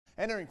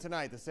Entering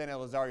tonight, the San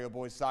Elizario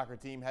boys soccer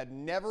team had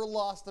never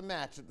lost a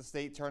match at the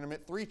state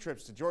tournament. 3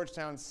 trips to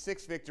Georgetown,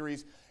 6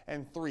 victories,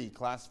 and 3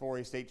 Class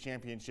 4A state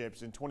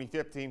championships in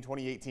 2015,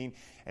 2018,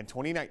 and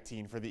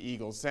 2019 for the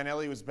Eagles. San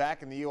Eli was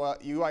back in the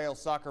UIL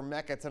soccer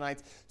mecca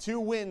tonight.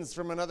 2 wins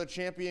from another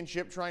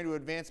championship, trying to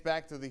advance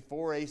back to the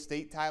 4A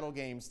state title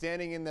game.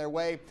 Standing in their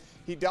way,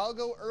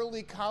 Hidalgo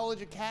Early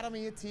College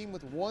Academy, a team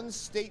with 1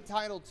 state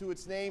title to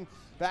its name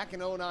back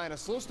in 09. A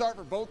slow start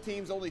for both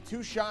teams, only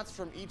 2 shots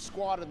from each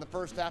squad in the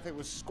first half. It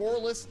was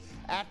scoreless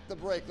at the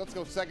break. Let's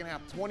go second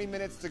half. 20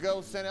 minutes to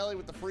go. San Eli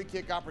with the free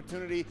kick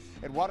opportunity.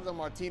 Eduardo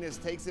Martinez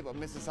takes it but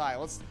misses high.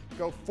 Let's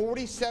go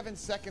 47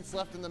 seconds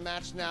left in the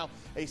match now.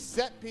 A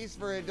set piece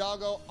for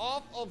Hidalgo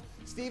off of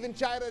Steven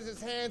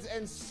Chaira's hands,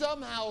 and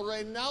somehow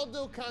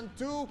Reynaldo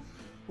Cantu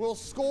will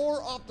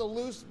score off the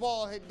loose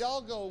ball.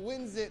 Hidalgo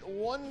wins it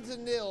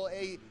 1-0.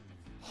 A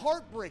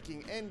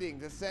heartbreaking ending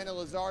to San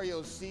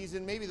Elizario's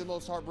season, maybe the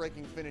most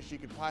heartbreaking finish you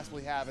could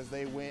possibly have as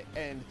they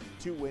end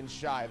 2 wins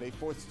shy of a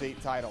 4th state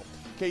title.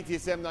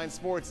 KTSM 9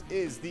 Sports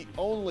is the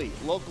only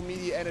local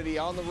media entity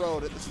on the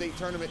road at the state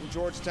tournament in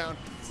Georgetown.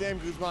 Sam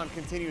Guzman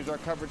continues our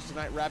coverage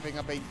tonight, wrapping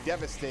up a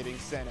devastating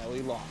San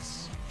Eli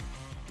loss.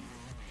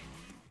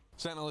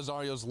 San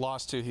Elizario's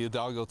loss to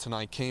Hidalgo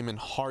tonight came in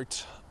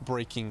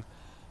heartbreaking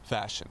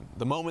fashion.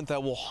 The moment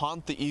that will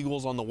haunt the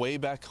Eagles on the way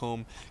back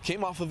home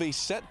came off of a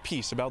set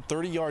piece about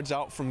 30 yards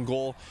out from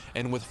goal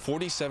and with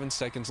 47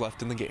 seconds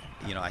left in the game.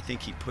 You know, I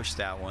think he pushed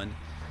that one.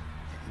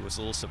 He was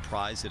a little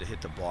surprised that it hit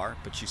the bar,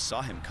 but you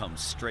saw him come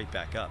straight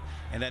back up.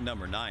 And that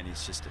number 9,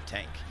 he's just a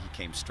tank. He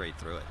came straight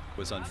through it. It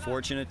was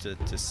unfortunate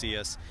to see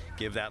us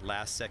give that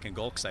last second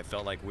goal because I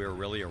felt like we were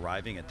really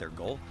arriving at their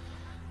goal.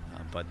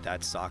 But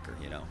that's soccer,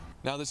 you know.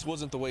 Now, this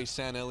wasn't the way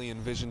San Eli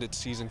envisioned its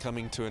season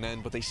coming to an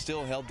end, but they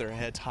still held their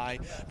heads high,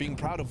 being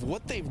proud of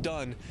what they've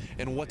done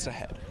and what's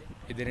ahead.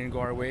 It didn't go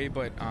our way,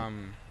 but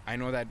I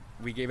know that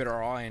we gave it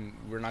our all, and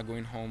we're not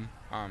going home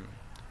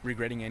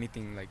regretting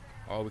anything like,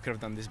 oh, we could have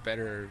done this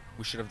better, or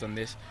we should have done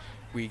this.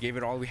 We gave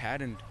it all we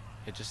had, and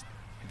it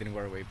didn't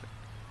go our way, but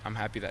I'm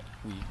happy that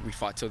we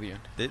fought till the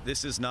end.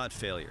 This is not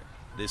failure.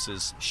 This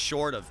is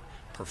short of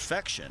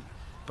perfection,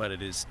 but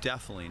it is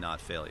definitely not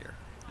failure.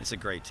 It's a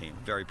great team.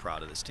 Very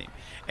proud of this team.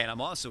 And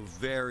I'm also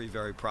very,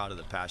 very proud of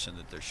the passion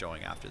that they're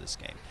showing after this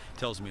game. It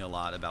tells me a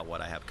lot about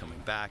what I have coming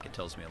back. It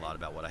tells me a lot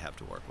about what I have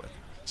to work with.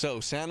 So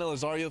San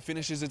Elizario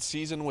finishes its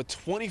season with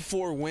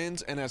 24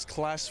 wins and as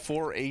Class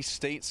 4A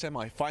state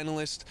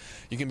semifinalist.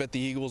 You can bet the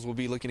Eagles will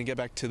be looking to get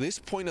back to this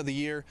point of the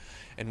year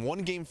and 1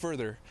 game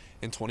further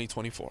in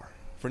 2024.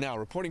 For now,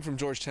 reporting from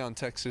Georgetown,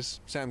 Texas,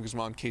 Sam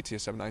Guzman,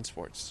 KTSM 9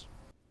 Sports.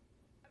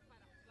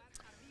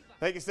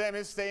 Thank you, Sam.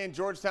 His stay in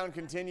Georgetown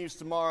continues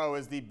tomorrow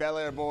as the Bel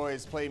Air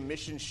boys play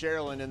Mission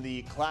Sharyland in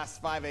the Class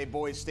 5A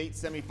boys state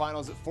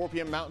semifinals at 4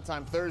 p.m. Mountain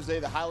Time Thursday.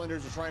 The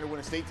Highlanders are trying to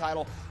win a state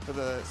title for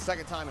the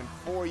 2nd time in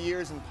 4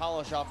 years and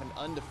polish off an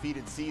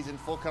undefeated season.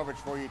 Full coverage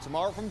for you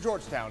tomorrow from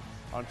Georgetown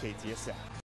on KTSM.